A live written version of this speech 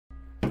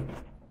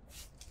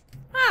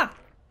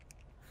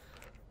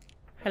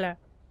Hello.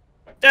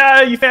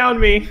 Ah, you found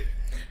me!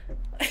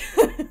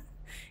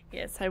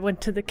 Yes, I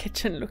went to the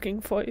kitchen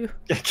looking for you.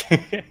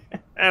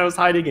 I was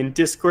hiding in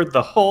Discord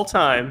the whole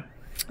time.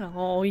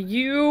 Oh,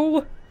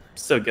 you!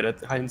 So good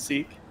at hide and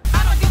seek.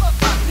 I don't give a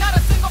fuck, not a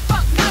single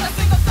fuck, not a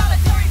single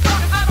solitary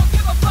fuck. I don't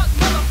give a fuck,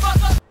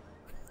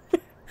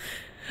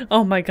 motherfucker.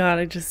 Oh my god,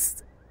 I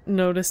just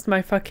noticed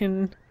my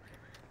fucking...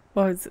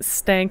 what was it?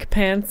 Stank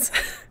pants.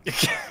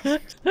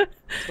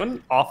 What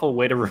an awful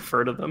way to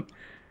refer to them.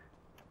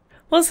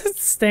 Was it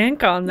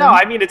stank on them? No,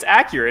 I mean, it's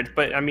accurate,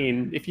 but I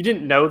mean, if you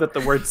didn't know that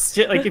the word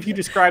like, if you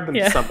described them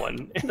Yeah, to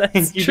someone,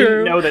 that's you true.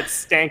 didn't know that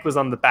stank was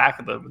on the back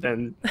of them,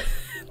 then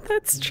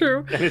That's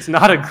true. it's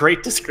not a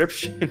great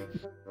description.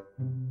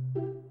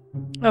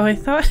 Oh, I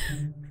thought...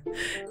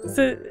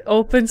 so it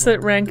opens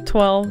at rank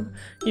 12,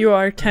 you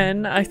are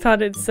 10. I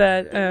thought it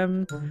said,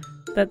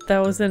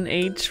 that was an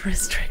age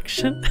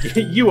restriction.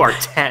 You are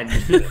 10.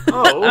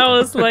 Oh. I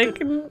was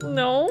like,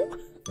 no.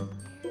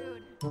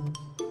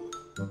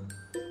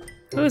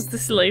 Who is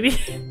this lady?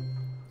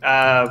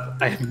 I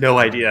have no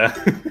idea.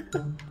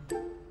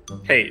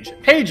 Paige.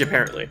 Paige,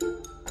 apparently.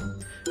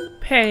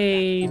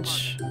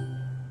 Paige.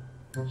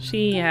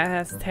 She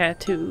has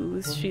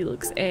tattoos. She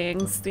looks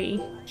angsty.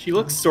 She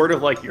looks sort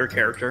of like your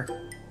character.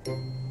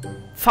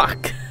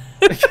 Fuck.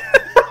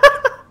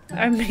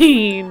 I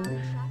mean,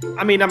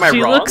 am I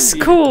she wrong? looks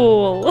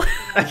cool.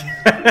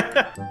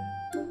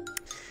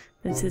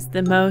 This is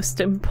the most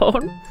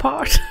important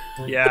part.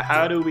 Yeah,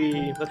 how do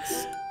we...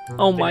 Let's...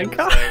 Oh my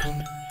god.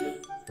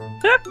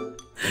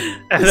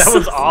 That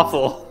was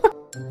awful.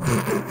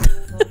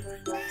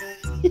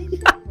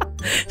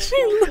 She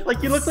looks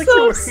Like, you look like so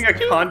you're wearing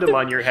stupid. a condom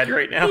on your head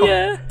right now.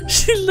 Yeah,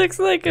 she looks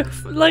like a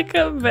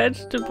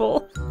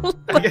vegetable.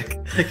 like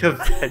a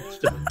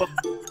vegetable.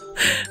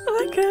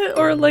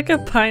 like a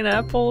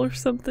pineapple or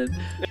something.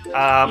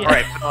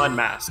 Alright, put on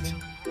mask.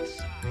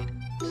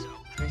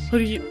 How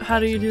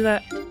do you do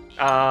that?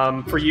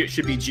 For you, it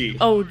should be G.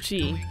 Oh,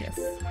 G, yes.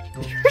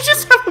 You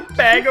just have a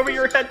bag over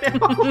your head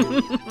now.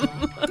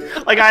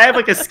 Like, I have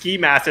like a ski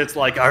mask. It's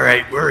like, all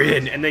right, we're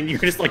in, and then you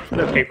just like put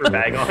a paper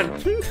bag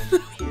on.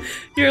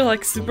 You're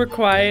like super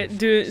quiet,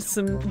 doing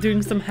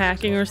some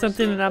hacking or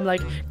something, and I'm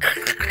like,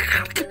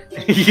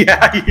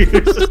 Yeah,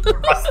 you're just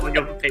rustling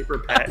up a paper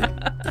bag.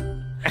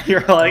 And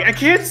you're like, I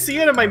can't see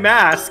it in my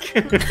mask.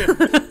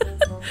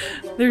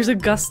 there's a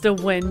gust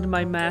of wind,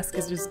 my mask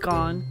is just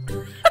gone.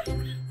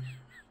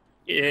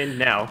 In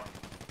now.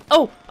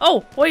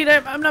 Oh, wait,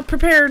 I'm not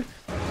prepared.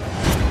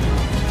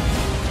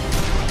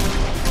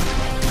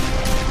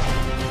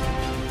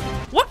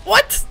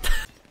 What?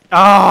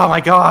 Oh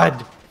my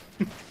god.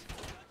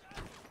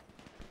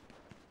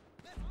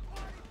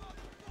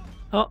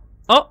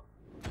 Oh.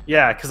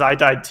 Yeah, because I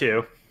died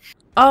too.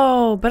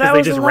 Oh, but I Because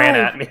was they just alive. ran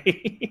at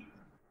me.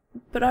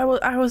 But I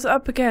was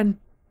up again.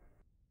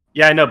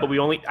 Yeah, I know, but we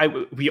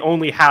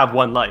only have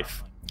one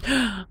life.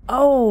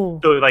 Oh.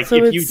 So like, so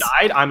if you it's-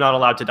 died, I'm not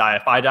allowed to die.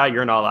 If I die,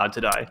 you're not allowed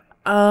to die.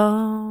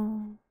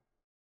 Oh.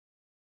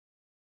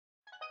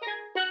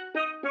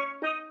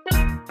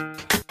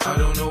 I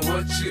don't know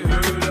what you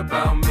heard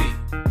about me,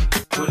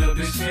 but a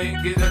bitch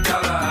can't get $1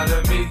 out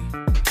of me.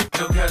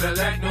 No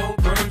Cadillac, no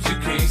perms you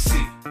can't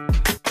see.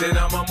 Then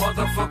I'm a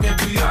motherfucking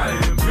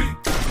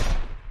B.I.M.B.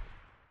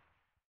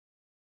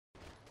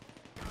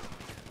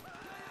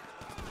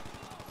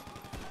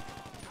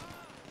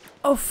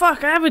 Oh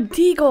fuck, I have a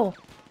deagle!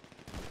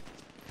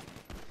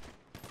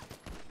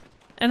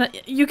 And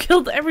you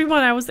killed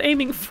everyone I was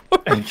aiming for.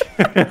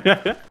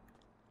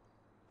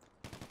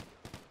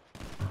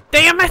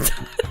 Damn it!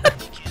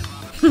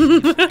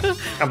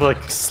 I'm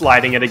like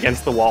sliding it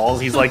against the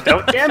walls. He's like,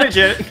 don't damage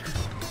it.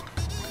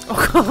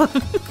 Oh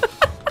god.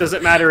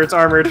 Doesn't matter, it's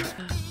armored.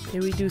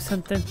 Can we do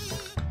something?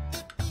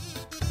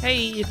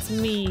 Hey, it's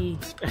me.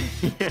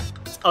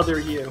 It's other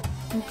you.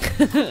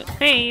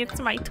 Hey, it's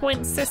my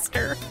twin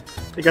sister.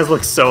 You guys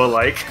look so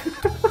alike.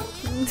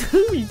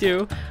 We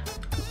do.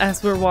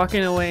 As we're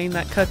walking away in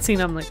that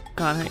cutscene, I'm like,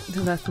 God,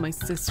 that's my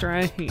sister.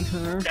 I hate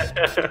her.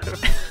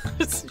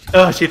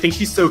 Oh, she thinks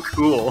she's so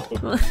cool.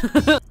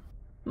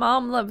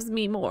 Mom loves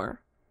me more.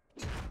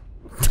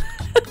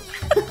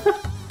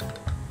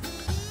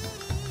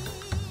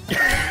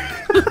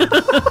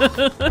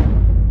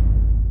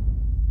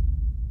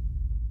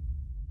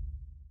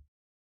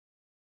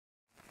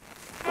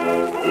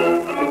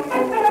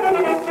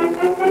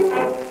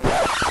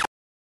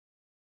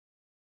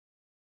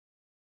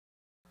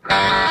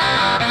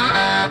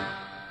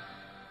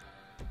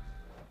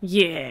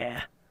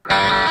 Yeah.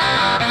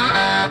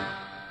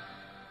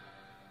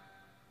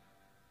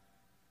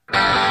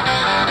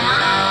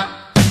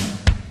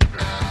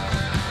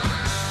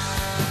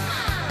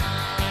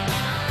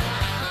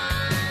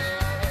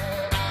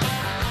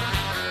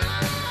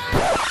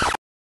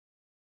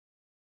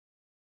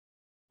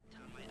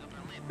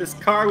 This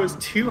car was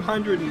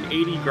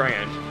 280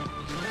 grand.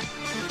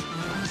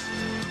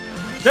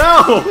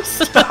 No!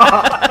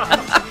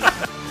 Stop!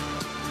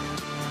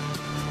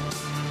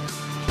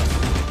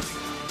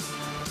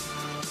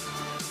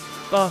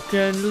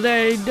 Fucking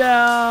lay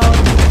down.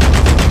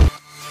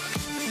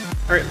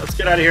 Alright, let's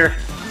get out of here.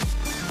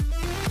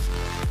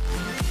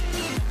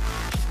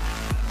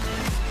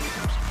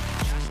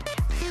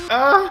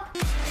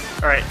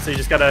 Alright, so you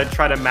just gotta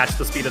try to match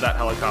the speed of that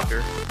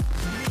helicopter.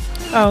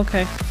 Oh,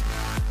 okay.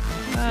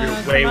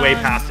 You're way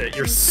past it.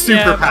 You're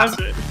super past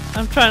it.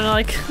 I'm trying to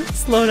like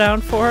slow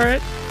down for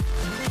it.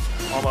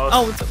 Almost.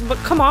 Oh, but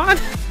come on!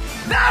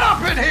 Not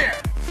up in here!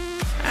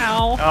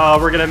 Ow! Oh,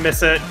 we're gonna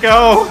miss it.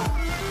 Go!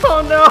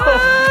 Oh no!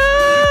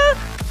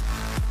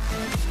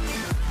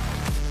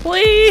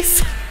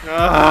 Please!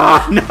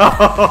 Oh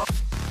no!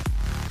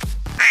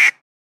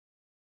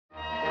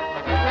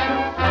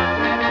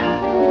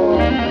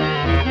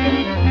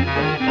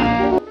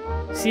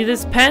 See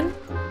this pen?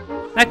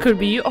 That could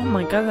be you. Oh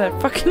my god,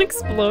 that fucking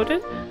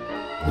exploded.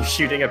 You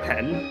shooting a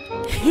pen?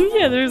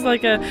 Yeah, there's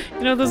like a,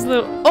 you know, those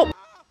little. Oh!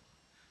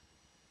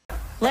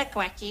 Look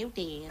what you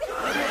did.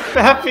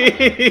 Peppy!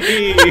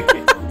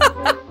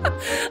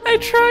 I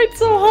tried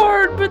so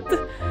hard, but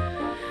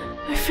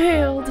I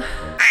failed.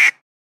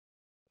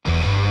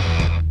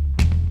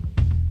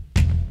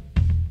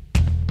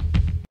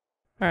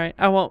 Alright,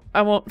 I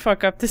won't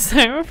fuck up this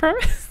time, I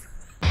promise.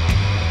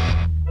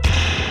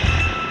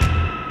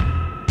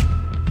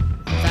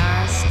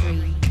 The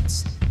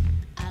streets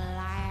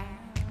alive.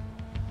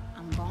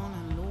 I'm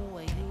gonna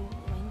lure you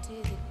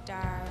into the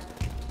dark.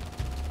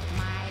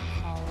 My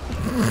home.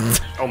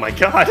 Oh my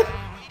god!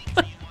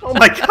 Oh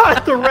my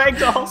god, the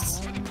ragdolls!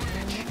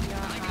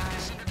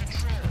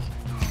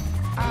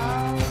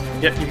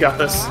 Yep, you got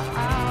this.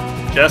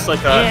 Just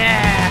like that.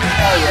 Yeah!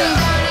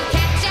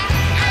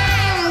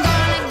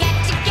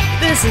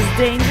 This is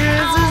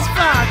dangerous as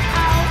fuck!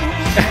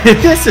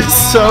 This is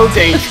so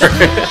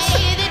dangerous!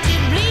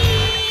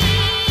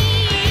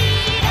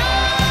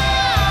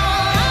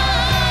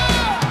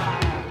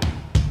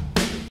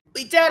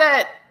 We did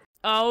it!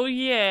 Oh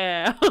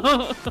yeah!